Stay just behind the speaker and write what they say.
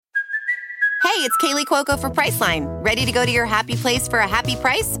Hey, it's Kaylee Cuoco for Priceline. Ready to go to your happy place for a happy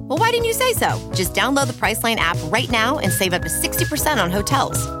price? Well, why didn't you say so? Just download the Priceline app right now and save up to 60% on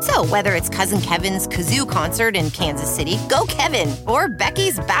hotels. So whether it's Cousin Kevin's Kazoo Concert in Kansas City, go Kevin, or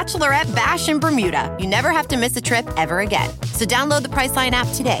Becky's Bachelorette Bash in Bermuda, you never have to miss a trip ever again. So download the Priceline app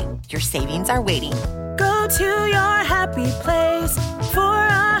today. Your savings are waiting. Go to your happy place for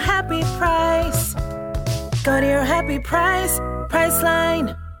a happy price. Go to your happy price,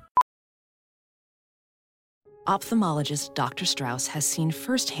 Priceline. Ophthalmologist Dr. Strauss has seen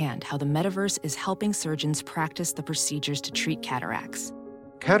firsthand how the metaverse is helping surgeons practice the procedures to treat cataracts.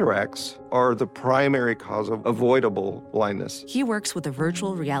 Cataracts are the primary cause of avoidable blindness. He works with a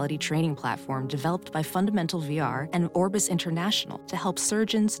virtual reality training platform developed by Fundamental VR and Orbis International to help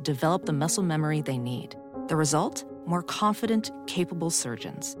surgeons develop the muscle memory they need. The result? More confident, capable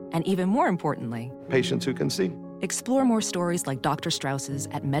surgeons. And even more importantly, Patients who can see. explore more stories like Dr. Strauss's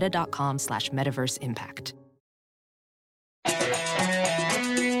at meta.com/metaverseimpact.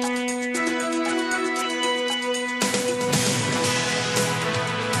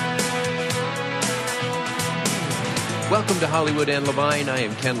 Welcome to Hollywood and Levine. I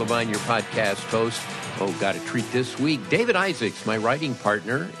am Ken Levine, your podcast host. Oh, got a treat this week. David Isaacs, my writing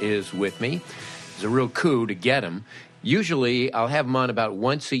partner, is with me. It's a real coup to get him. Usually, I'll have him on about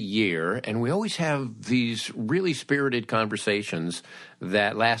once a year, and we always have these really spirited conversations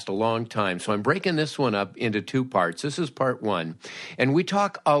that last a long time. So I'm breaking this one up into two parts. This is part one. And we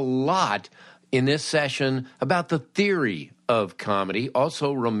talk a lot in this session about the theory of comedy,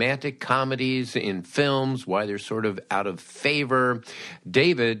 also romantic comedies in films, why they're sort of out of favor.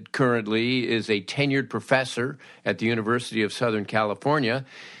 David currently is a tenured professor at the University of Southern California,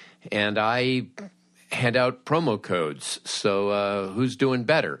 and I hand out promo codes, so who's doing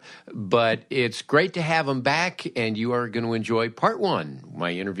better? But it's great to have him back, and you are going to enjoy part one,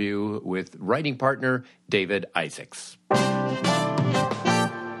 my interview with writing partner David Isaacs.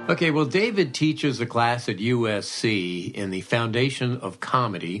 Okay, well, David teaches a class at USC in the Foundation of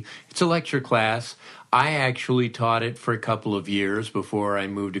Comedy. It's a lecture class. I actually taught it for a couple of years before I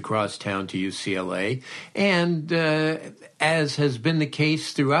moved across town to UCLA. And as has been the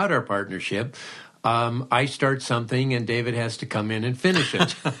case throughout our partnership, I start something and David has to come in and finish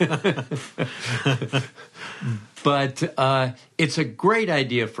it. But it's a great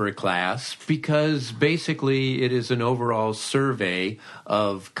idea for a class because basically it is an overall survey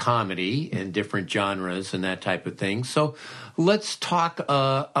of comedy and different genres and that type of thing. So let's talk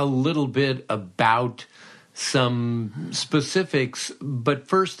a little bit about some specifics. But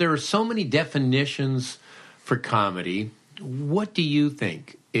first, there are so many definitions for comedy. What do you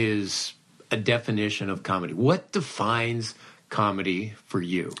think is a definition of comedy? What defines comedy for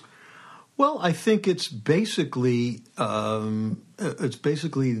you? Well, I think it's basically the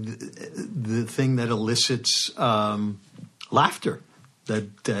thing that elicits laughter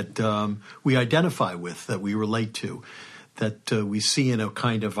that we identify with, that we relate to, that we see in a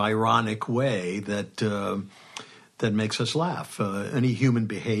kind of ironic way that makes us laugh. Any human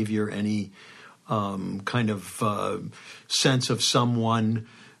behavior, any kind of sense of someone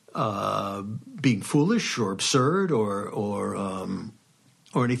being foolish or absurd or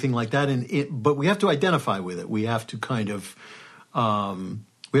anything like that. But we have to identify with it. We have to kind of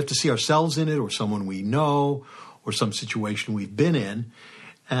we have to see ourselves in it, or someone we know, or some situation we've been in.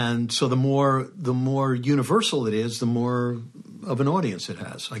 And so the more universal it is, the more of an audience it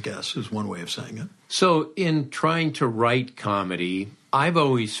has, I guess, is one way of saying it. So in trying to write comedy, I've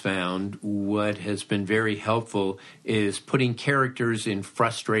always found what has been very helpful is putting characters in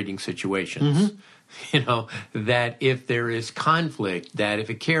frustrating situations. Mm-hmm. You know, that if there is conflict, that if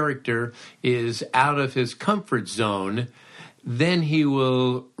a character is out of his comfort zone, then he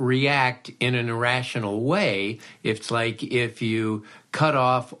will react in an irrational way. It's like if you cut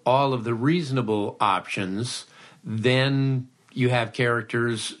off all of the reasonable options, then you have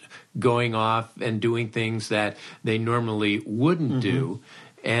characters going off and doing things that they normally wouldn't do.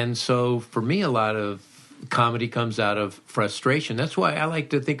 And so for me, a lot of comedy comes out of frustration. That's why I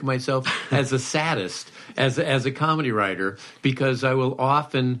like to think of myself as a sadist, as a comedy writer, because I will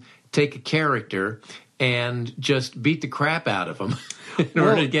often take a character and just beat the crap out of them in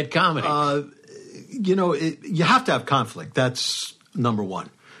order to get comedy. You have to have conflict. That's number one.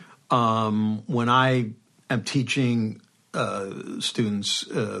 When I am teaching students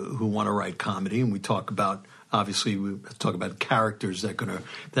who want to write comedy, and we talk about, obviously, we talk about characters that are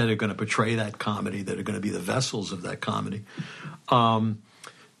going to portray that comedy, that are going to be the vessels of that comedy.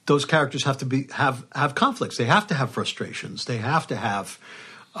 Those characters have to have conflicts. They have to have frustrations. They have to have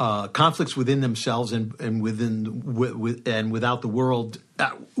conflicts within themselves and without the world,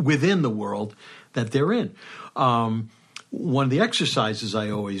 within the world that they're in. One of the exercises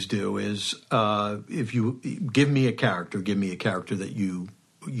I always do is if you give me a character that you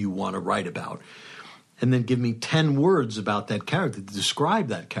want to write about, and then give me 10 words about that character to describe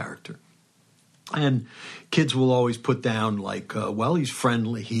that character. And kids will always put down like, well, he's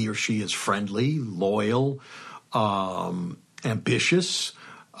friendly, he or she is friendly, loyal, ambitious,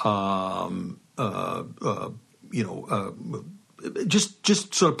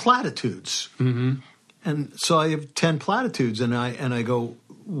 just sort of platitudes. Mm-hmm. And so I have 10 platitudes, and I go,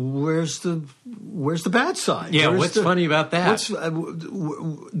 where's the bad side? Yeah, what's funny about that?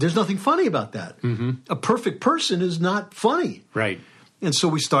 There's nothing funny about that. Mm-hmm. A perfect person is not funny, right? And so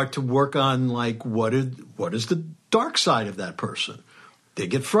we start to work on like what is the dark side of that person? They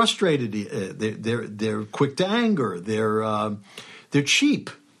get frustrated. They're quick to anger. They're cheap.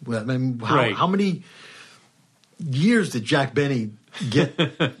 I mean, how many years did Jack Benny get?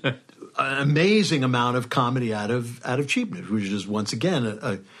 An amazing amount of comedy out of cheapness, which is once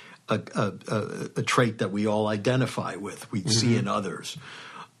again a trait that we all identify with. We see in others.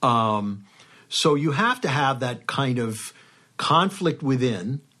 So you have to have that kind of conflict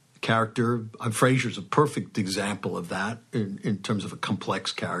within character. Frasier's a perfect example of that in terms of a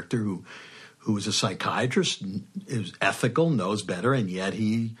complex character who is a psychiatrist, is ethical, knows better, and yet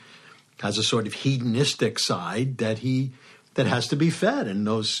he has a sort of hedonistic side that has to be fed, and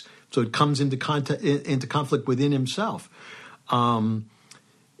those. So it comes into conflict within himself.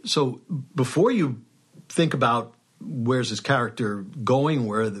 So before you think about where's this character going,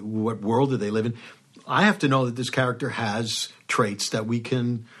 what world do they live in, I have to know that this character has traits that we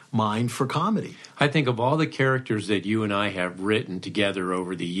can mine for comedy. I think of all the characters that you and I have written together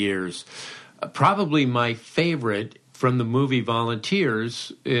over the years, probably my favorite from the movie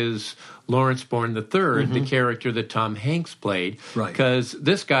Volunteers is Lawrence Bourne III, the character that Tom Hanks played. Right. Because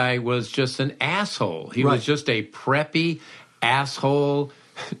this guy was just an asshole. He was just a preppy asshole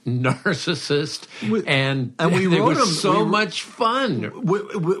narcissist. And we it wrote was so much fun. It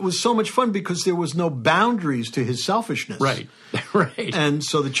was so much fun because there was no boundaries to his selfishness. Right, right. And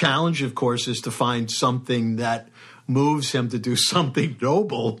so the challenge, of course, is to find something that moves him to do something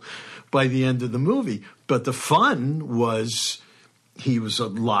noble by the end of the movie. But the fun was he was a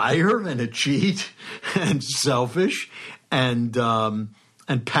liar and a cheat and selfish and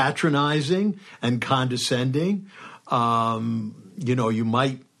patronizing and condescending. You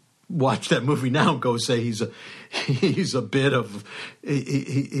might watch that movie now and go say he's a bit of a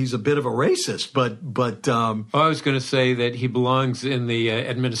racist, but I was going to say that he belongs in the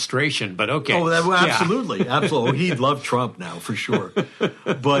administration, but okay. Absolutely. He'd love Trump now for sure.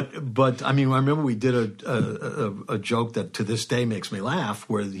 But I mean, I remember we did a joke that to this day makes me laugh,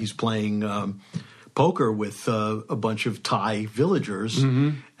 where he's playing poker with a bunch of Thai villagers,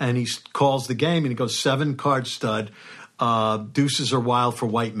 and he calls the game and he goes 7-card stud. Deuces are wild for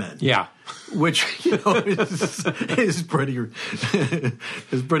white men. Yeah, which is pretty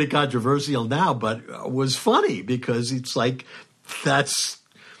controversial now, but was funny because it's like that's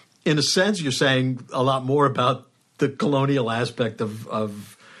in a sense you're saying a lot more about the colonial aspect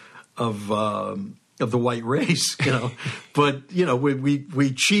of the white race, But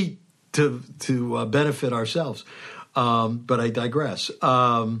we cheat to benefit ourselves. But I digress.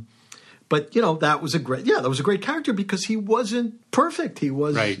 But that was a great character because he wasn't perfect. He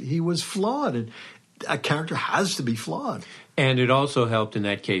was flawed, and a character has to be flawed. And it also helped in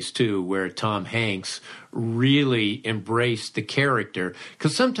that case too, where Tom Hanks really embraced the character,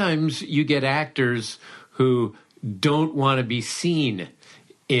 because sometimes you get actors who don't want to be seen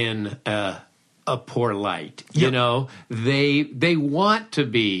in a poor light. Yep. They want to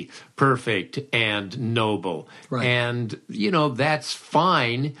be perfect and noble, right. And that's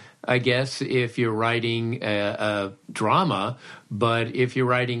fine, I guess, if you're writing a drama, but if you're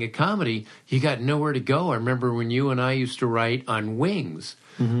writing a comedy, you got nowhere to go. I remember when you and I used to write on Wings.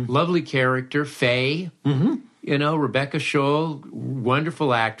 Lovely character, Faye, Rebecca Scholl,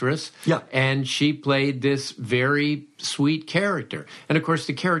 wonderful actress, and she played this very sweet character. And, of course,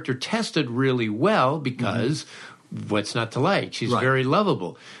 the character tested really well because what's not to like? She's very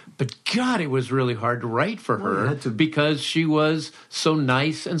lovable. But, God, it was really hard to write for her because she was so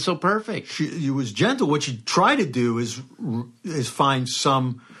nice and so perfect. She was gentle. What she tried to do is find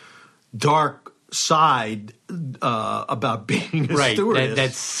some dark side about being a stewardess.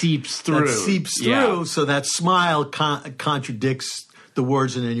 That seeps through. So that smile contradicts the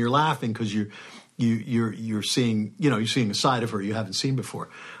words, and then you're laughing because you're seeing a side of her you haven't seen before.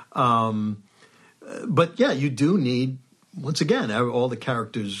 But, yeah, you do need once again, all the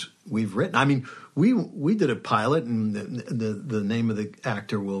characters we've written. I mean, we did a pilot, and the name of the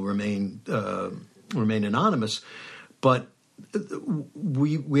actor will remain anonymous, but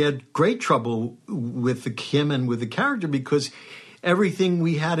we had great trouble with him and with the character because everything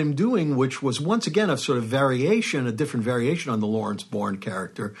we had him doing, which was once again a sort of variation, a different variation on the Lawrence Bourne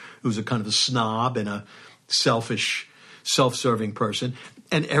character, who's a kind of a snob and a selfish, self-serving person.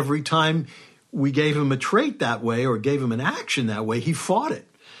 And every time we gave him a trait that way or gave him an action that way, he fought it.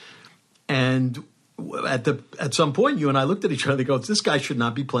 And at some point, you and I looked at each other and go, this guy should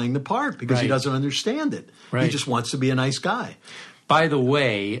not be playing the part because he doesn't understand it. Right. He just wants to be a nice guy. By the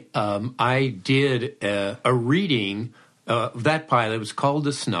way, I did a reading that pilot. It was called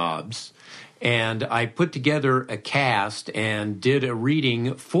The Snobs, and I put together a cast and did a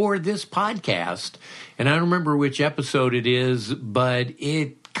reading for this podcast. And I don't remember which episode it is, but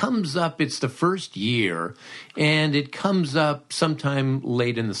it comes up, it's the first year, and it comes up sometime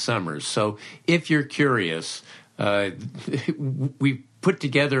late in the summer. So if you're curious, we put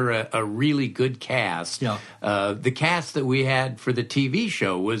together a really good cast. Yeah. The cast that we had for the TV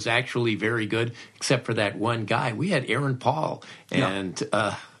show was actually very good, except for that one guy. We had Aaron Paul, and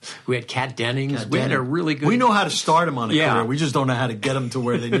we had Kat Dennings. We had a really good... We know how to start them on a career. We just don't know how to get them to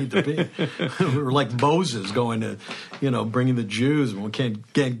where they need to be. We're like Moses going to, bringing the Jews, and we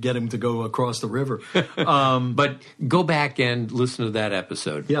can't get them to go across the river. But go back and listen to that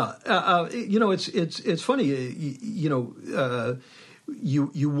episode. Yeah. It's funny.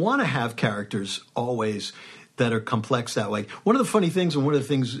 You want to have characters always that are complex that way. One of the funny things, and one of the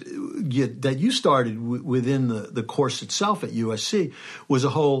things that you started within the course itself at USC, was a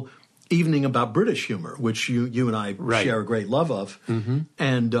whole evening about British humor, which you and I share a great love of,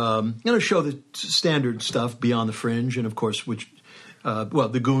 and show the standard stuff Beyond the Fringe, and of course,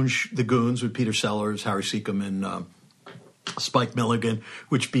 the Goons with Peter Sellers, Harry Seacombe, and Spike Milligan,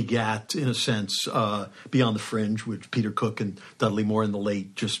 which begat, in a sense, Beyond the Fringe, which Peter Cook and Dudley Moore and the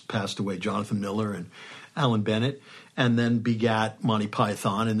late just passed away Jonathan Miller and Alan Bennett, and then begat Monty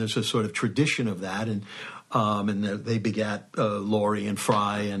Python, and there's a sort of tradition of that, and they begat Laurie and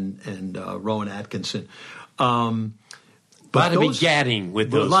Fry and Rowan Atkinson. A lot of begatting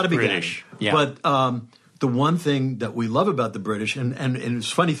with those British. Yeah. But the one thing that we love about the British, and it's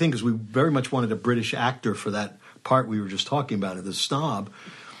a funny thing because we very much wanted a British actor for that part we were just talking about, the snob,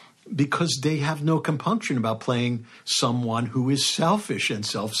 because they have no compunction about playing someone who is selfish and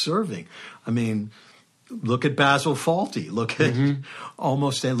self-serving. I mean, look at Basil Fawlty. Look at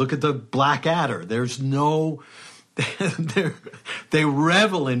look at the Blackadder. There's no. They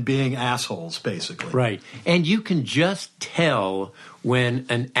revel in being assholes, basically. Right, and you can just tell when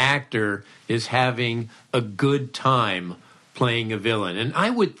an actor is having a good time playing a villain. And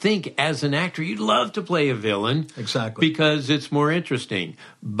I would think as an actor, you'd love to play a villain. Exactly. Because it's more interesting.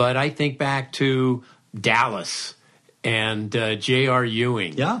 But I think back to Dallas and J.R.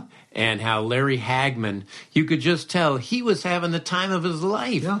 Ewing. Yeah. And how Larry Hagman, you could just tell he was having the time of his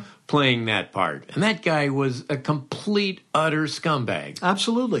life playing that part. And that guy was a complete, utter scumbag.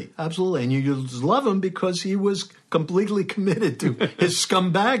 Absolutely. Absolutely. And you just love him because he was completely committed to his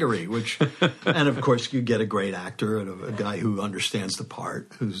scumbaggery, and of course you get a great actor and a guy who understands the part,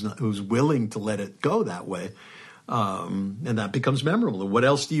 who's willing to let it go that way. And that becomes memorable. What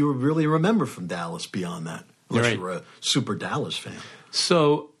else do you really remember from Dallas beyond that? Unless you're a super Dallas fan.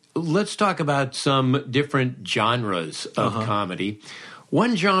 So let's talk about some different genres of comedy.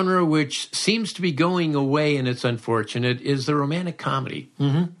 One genre which seems to be going away, and it's unfortunate, is the romantic comedy.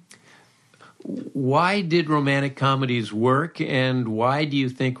 Why did romantic comedies work, and why do you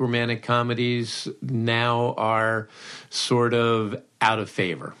think romantic comedies now are sort of out of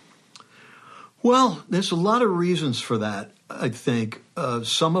favor? Well, there's a lot of reasons for that, I think.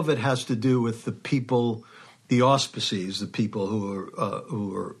 Some of it has to do with the people, the auspices, the people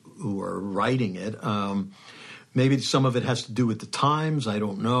who are writing it. Maybe some of it has to do with the times. I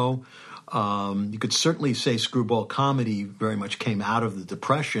don't know. You could certainly say screwball comedy very much came out of the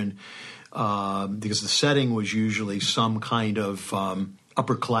Depression because the setting was usually some kind of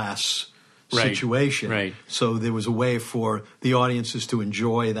upper class situation. Right. So there was a way for the audiences to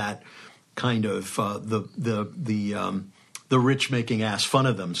enjoy that kind of the rich making ass fun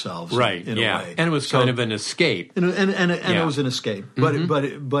of themselves, in a way. And it was kind of an escape. And it was an escape.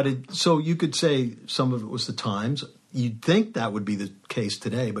 But so you could say some of it was the times. You'd think that would be the case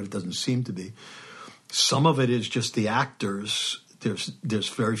today, but it doesn't seem to be. Some of it is just the actors. There's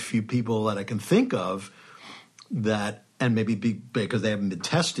very few people that I can think of that, and maybe because they haven't been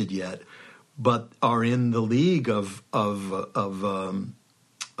tested yet, but are in the league of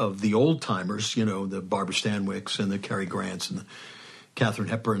the old timers, the Barbara Stanwicks and the Cary Grants and the Katharine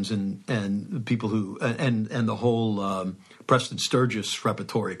Hepburns and people who and the whole Preston Sturgis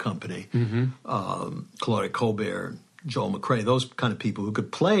repertory company, Claudia Colbert, Joel McCrea, those kind of people who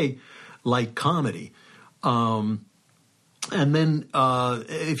could play light comedy. And then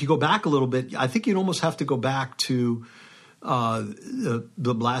if you go back a little bit, I think you'd almost have to go back to the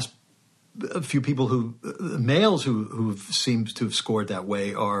last few people males who seemed to have scored that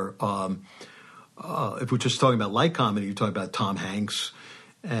way are, if we're just talking about light comedy, you're talking about Tom Hanks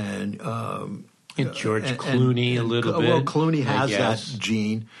and George Clooney a little bit. Well, Clooney has that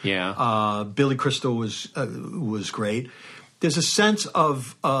gene. Yeah. Billy Crystal was great. There's a sense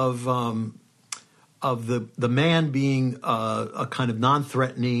of the man being a kind of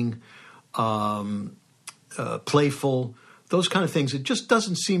non-threatening, playful, those kind of things. It just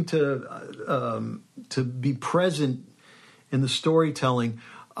doesn't seem to be present in the storytelling.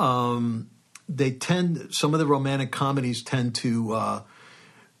 Some of the romantic comedies tend to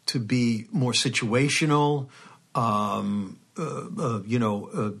be more situational,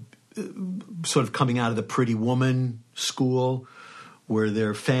 sort of coming out of the Pretty Woman school, where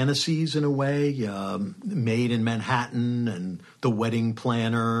they're fantasies in a way, Made in Manhattan and The Wedding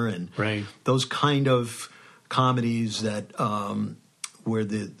Planner and those kind of comedies that where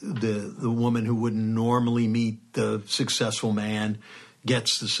the woman who wouldn't normally meet the successful man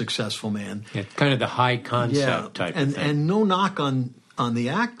gets the successful man. Yeah, kind of the high concept type of thing. And no knock on the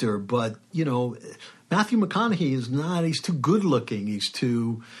actor, but Matthew McConaughey he's too good looking, he's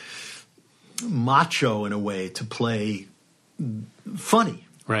too macho in a way to play funny.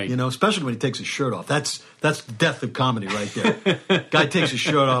 Right. Especially when he takes his shirt off. That's the death of comedy right there. Guy takes his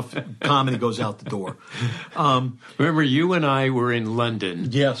shirt off, comedy goes out the door. Remember, you and I were in London.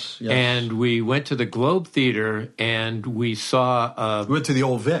 Yes. And we went to the Globe Theatre and we saw... we went to the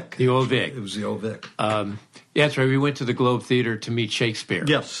Old Vic. The Old Vic. It was the Old Vic. That's right. We went to the Globe Theatre to meet Shakespeare.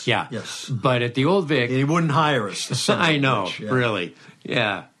 Yes. Yeah. Yes. But at the Old Vic... And he wouldn't hire us. I know, really.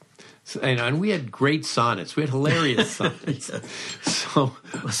 Yeah. And we had great sonnets. We had hilarious sonnets. So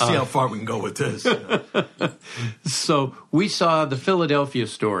let's see how far we can go with this. So we saw The Philadelphia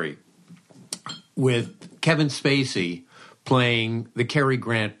Story with Kevin Spacey playing the Cary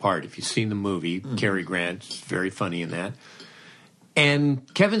Grant part. If you've seen the movie, Cary Grant's very funny in that.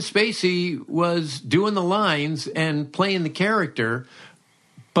 And Kevin Spacey was doing the lines and playing the character,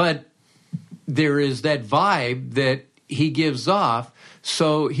 but there is that vibe that he gives off.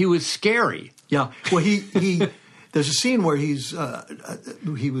 So he was scary. Yeah. Well, he there's a scene where he's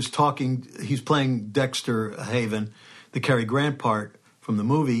playing Dexter Haven, the Cary Grant part from the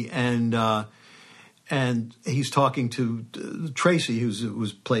movie, and he's talking to Tracy, who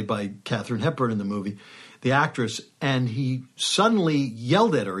was played by Katharine Hepburn in the movie, the actress, and he suddenly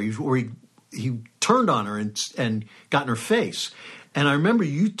yelled at her, he turned on her and got in her face. And I remember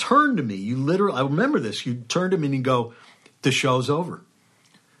you turned to me, I remember this, you turned to me and you go, "The show's over.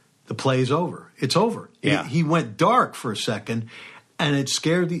 The play's over. It's over." Yeah. He went dark for a second, and it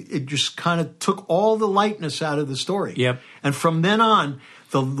just kind of took all the lightness out of the story. Yep. And from then on,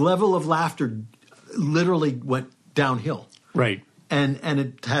 the level of laughter literally went downhill. Right. And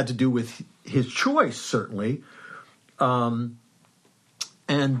it had to do with his choice, certainly. And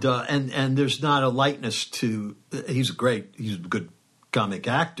there's not a lightness to. He's a good comic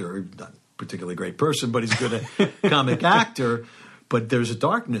actor, not particularly great person, but he's good at comic actor. But there's a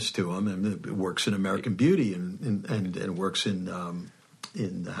darkness to him, and it works in American Beauty, and it works in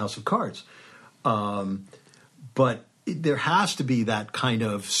the House of Cards. But there has to be that kind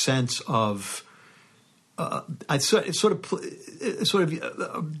of sense of that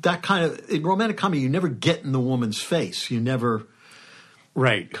kind of in romantic comedy. You never get in the woman's face. You never.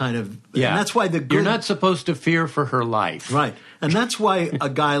 Right. Kind of. Yeah. And that's why you're not supposed to fear for her life. Right. And that's why a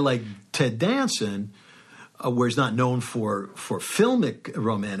guy like Ted Danson, where he's not known for filmic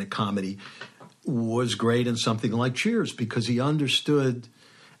romantic comedy, was great in something like Cheers, because he understood,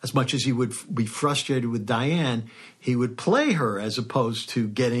 as much as he would be frustrated with Diane, he would play her as opposed to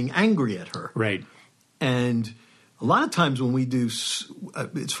getting angry at her. Right. And a lot of times when we do,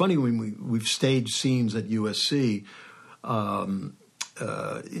 it's funny when we've staged scenes at USC.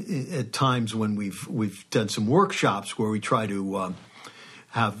 At times when we've done some workshops where we try to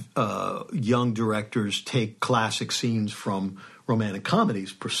have young directors take classic scenes from romantic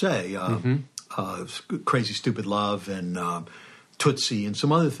comedies per se, Crazy Stupid Love and Tootsie and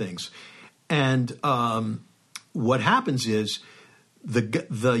some other things. And what happens is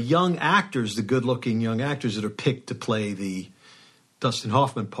the young actors, the good-looking young actors that are picked to play the Dustin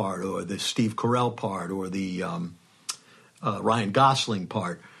Hoffman part or the Steve Carell part or the Ryan Gosling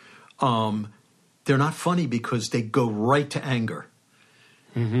part, they're not funny because they go right to anger.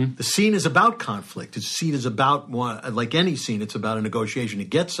 Mm-hmm. The scene is about conflict. The scene is about, like any scene, it's about a negotiation to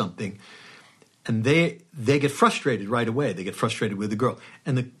get something. And they get frustrated right away. They get frustrated with the girl.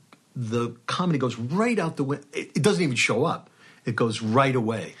 And the comedy goes right out the window. It doesn't even show up. It goes right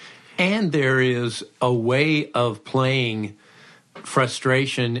away. And there is a way of playing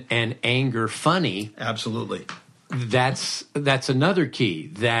frustration and anger funny. Absolutely. That's another key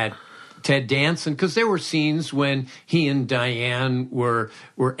that Ted Danson, because there were scenes when he and Diane were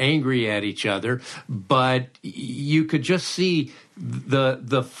angry at each other, but you could just see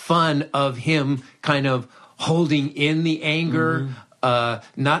the fun of him kind of holding in the anger,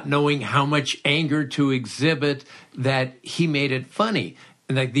 not knowing how much anger to exhibit, that he made it funny.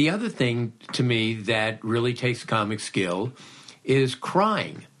 And like the other thing to me that really takes comic skill is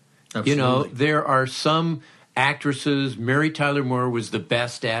crying. Absolutely. You know, there are some actresses. Mary Tyler Moore was the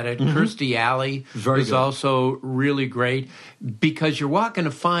best at it. Mm-hmm. Kirstie Alley was also really great, because you're walking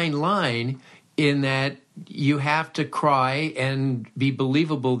a fine line in that you have to cry and be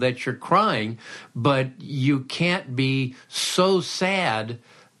believable that you're crying, but you can't be so sad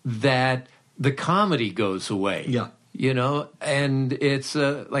that the comedy goes away. Yeah. You know, and it's,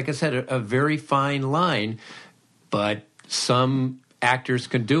 like I said, a very fine line, but some actors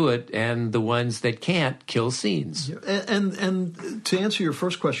can do it, and the ones that can't kill scenes. And to answer your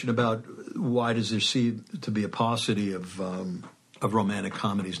first question about why does there seem to be a paucity of romantic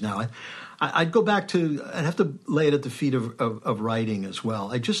comedies now, I'd go back to, I'd have to lay it at the feet of writing as well.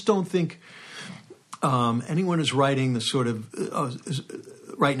 I just don't think anyone is writing the sort of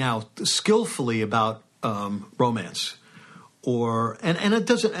right now skillfully about romance, and it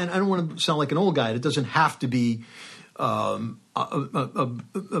doesn't. And I don't want to sound like an old guy. It doesn't have to be a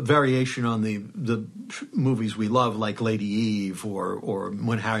variation on the movies we love, like Lady Eve or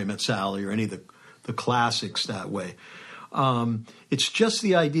When Harry Met Sally, or any of the classics that way. It's just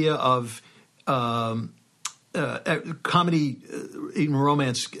the idea of comedy, even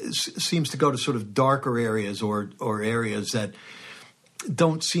romance, seems to go to sort of darker areas or areas that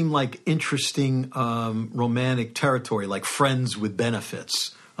don't seem like interesting romantic territory, like Friends with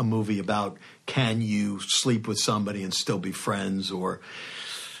Benefits, a movie about can you sleep with somebody and still be friends, or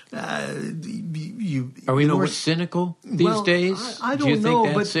are we more cynical these days? I don't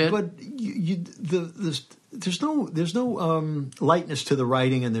know, but there's no lightness to the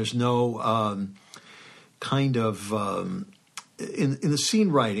writing, and there's no kind of in the scene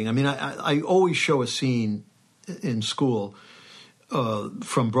writing. I mean, I always show a scene in school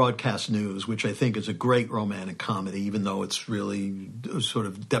from Broadcast News, which I think is a great romantic comedy, even though it's really sort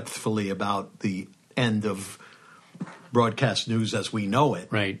of depthfully about the end of Broadcast News as we know it.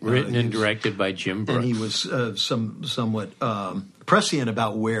 Right, written and directed by Jim Brooks. And he was somewhat prescient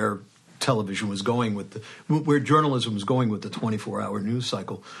about where television was going where journalism was going with the 24-hour news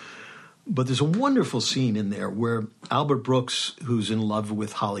cycle. But there's a wonderful scene in there where Albert Brooks, who's in love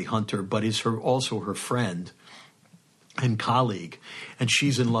with Holly Hunter, but is also her friend and colleague, and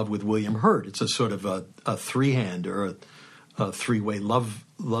she's in love with William Hurt. It's a sort of a three-hand or a three-way love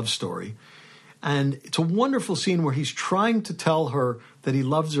story. And it's a wonderful scene where he's trying to tell her that he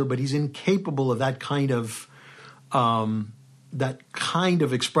loves her, but he's incapable of that kind of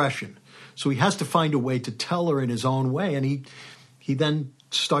expression. So he has to find a way to tell her in his own way, and he then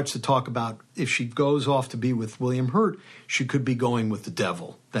starts to talk about if she goes off to be with William Hurt, she could be going with the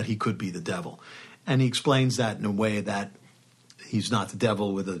devil, that he could be the devil. And he explains that in a way that he's not the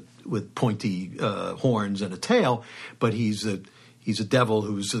devil with pointy horns and a tail, but he's a devil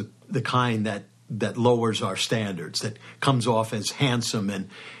who's the kind that lowers our standards, that comes off as handsome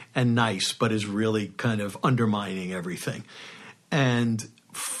and nice, but is really kind of undermining everything. And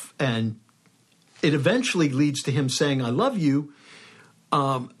it eventually leads to him saying, "I love you,"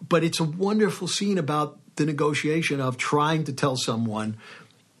 but it's a wonderful scene about the negotiation of trying to tell someone,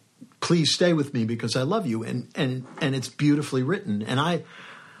 "Please stay with me because I love you," and it's beautifully written. And I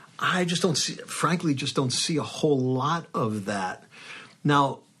just don't see a whole lot of that.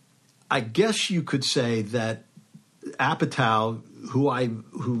 Now, I guess you could say that Apatow,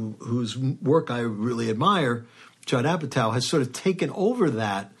 whose work I really admire, Judd Apatow, has sort of taken over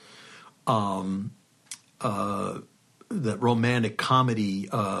that that romantic comedy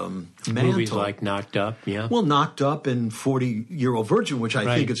mantle. Movies like Knocked Up, yeah. Well, Knocked Up and 40-Year-Old Virgin, which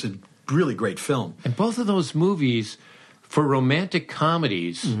I think is a really great film. And both of those movies, for romantic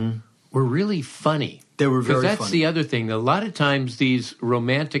comedies, were really funny. They were very funny. Because that's the other thing. A lot of times these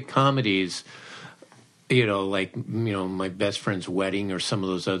romantic comedies, like My Best Friend's Wedding or some of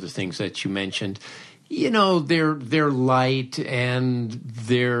those other things that you mentioned, they're light and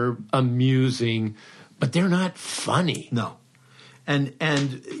they're amusing, but they're not funny. No. And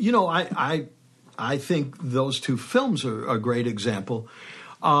I think those two films are a great example.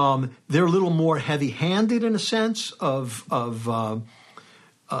 They're a little more heavy-handed in a sense of not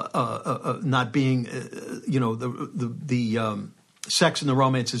being, the sex and the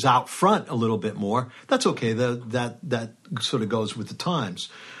romance is out front a little bit more. That's okay. That sort of goes with the times.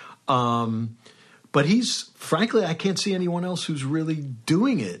 But frankly, I can't see anyone else who's really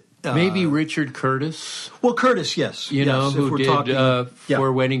doing it. Maybe Richard Curtis. Well, Curtis, yes. Who did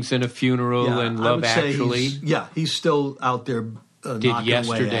Four Weddings and a Funeral and Love Actually. He's still out there did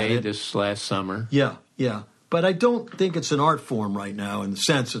Yesterday this last summer. Yeah. But I don't think it's an art form right now in the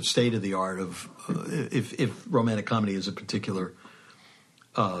sense of state of the art of if romantic comedy is a particular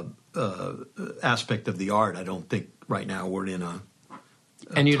aspect of the art. I don't think right now we're in a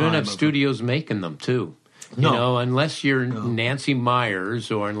and you don't have studios making them, too. No. Unless you're Nancy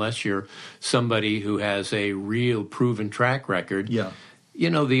Myers or unless you're somebody who has a real proven track record. Yeah.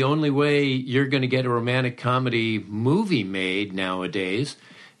 The only way you're going to get a romantic comedy movie made nowadays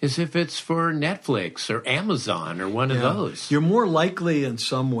is if it's for Netflix or Amazon or one of those. You're more likely in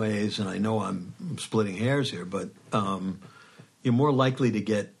some ways, and I know I'm splitting hairs here, but you're more likely to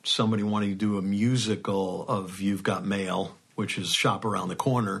get somebody wanting to do a musical of You've Got Mail, which is Shop Around the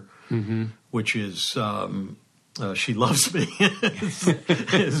Corner, which is She Loves Me.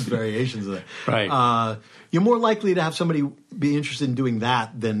 It's variations of that. Right. You're more likely to have somebody be interested in doing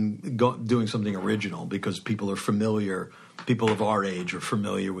that than doing something original because people of our age are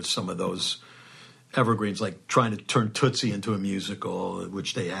familiar with some of those evergreens, like trying to turn Tootsie into a musical,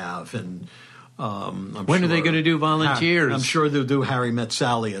 which they have. And when are they going to do Volunteers? I'm sure they'll do Harry Met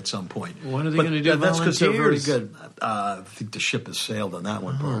Sally at some point. When are they going to do Volunteers? That's because they're very good. I think the ship has sailed on that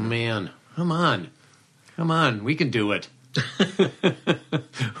one. Oh, man. Come on. We can do it.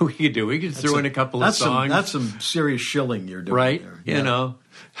 We can throw in a couple of songs. That's some serious shilling you're doing right? there.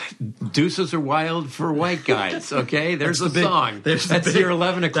 Deuces are wild for white guys, okay? There's that's the song. That's your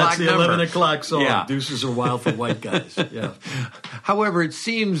 11 o'clock number. That's the 11 o'clock song. Yeah. Deuces are wild for white guys. Yeah. However, it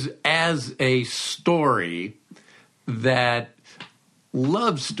seems as a story that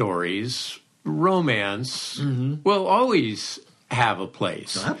love stories, romance, will always have a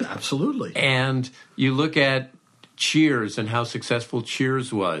place. Absolutely. And you look at Cheers and how successful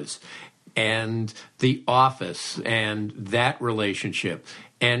Cheers was, and The Office and that relationship,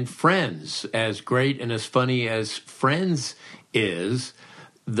 and Friends, as great and as funny as Friends is,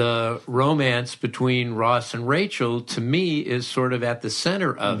 the romance between Ross and Rachel, to me, is sort of at the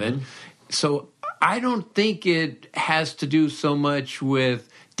center of it. So I don't think it has to do so much with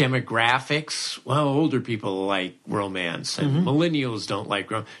demographics. Well, older people like romance, and millennials don't like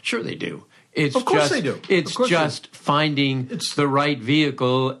romance. Sure they do. Of course they do. It's just finding the right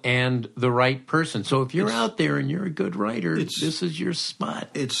vehicle and the right person. So if you're out there and you're a good writer, this is your spot.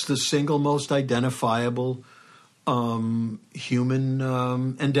 It's the single most identifiable human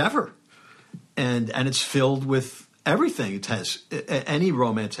endeavor. And it's filled with everything. It has any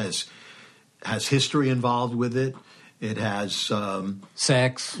romance has history involved with it. It has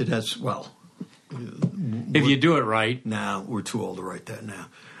sex. It has if you do it right. Now we're too old to write that now.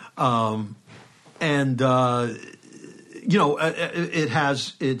 It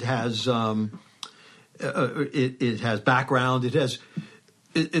has background.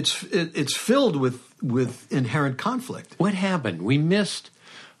 It's filled with inherent conflict. What happened? We missed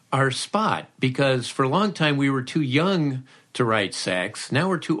our spot because for a long time we were too young to write sex. Now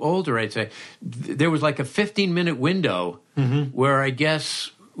we're too old to write sex. There was like a 15-minute window where I guess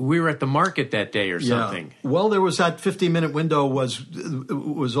we were at the market that day or something. Yeah. Well, there was that 15-minute window was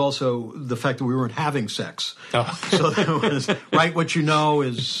also the fact that we weren't having sex. Oh. So there was write what you know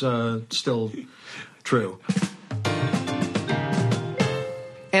is still true.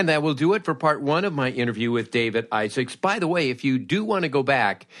 And that will do it for part one of my interview with David Isaacs. By the way, if you do want to go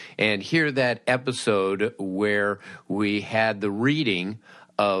back and hear that episode where we had the reading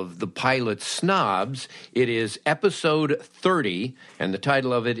of the pilot Snobs, it is episode 30, and the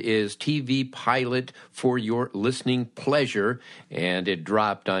title of it is TV Pilot for Your Listening Pleasure, and it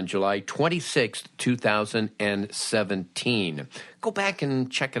dropped on July 26th, 2017. Go back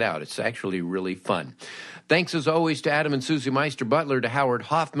and check it out. It's actually really fun. Thanks, as always, to Adam and Susie Meister Butler, to Howard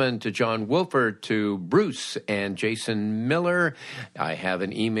Hoffman, to John Wolford, to Bruce and Jason Miller. I have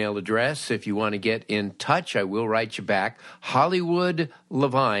an email address. If you want to get in touch, I will write you back.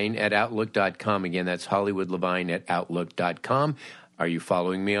 HollywoodLevine@Outlook.com. Again, that's HollywoodLevine@Outlook.com. Are you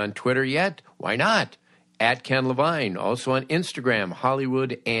following me on Twitter yet? Why not? at Ken Levine. Also on Instagram,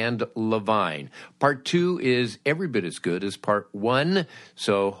 Hollywood and Levine. Part 2 is every bit as good as Part 1,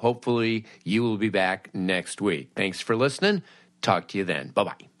 so hopefully you will be back next week. Thanks for listening. Talk to you then.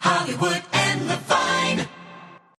 Bye-bye. Hollywood and Levine.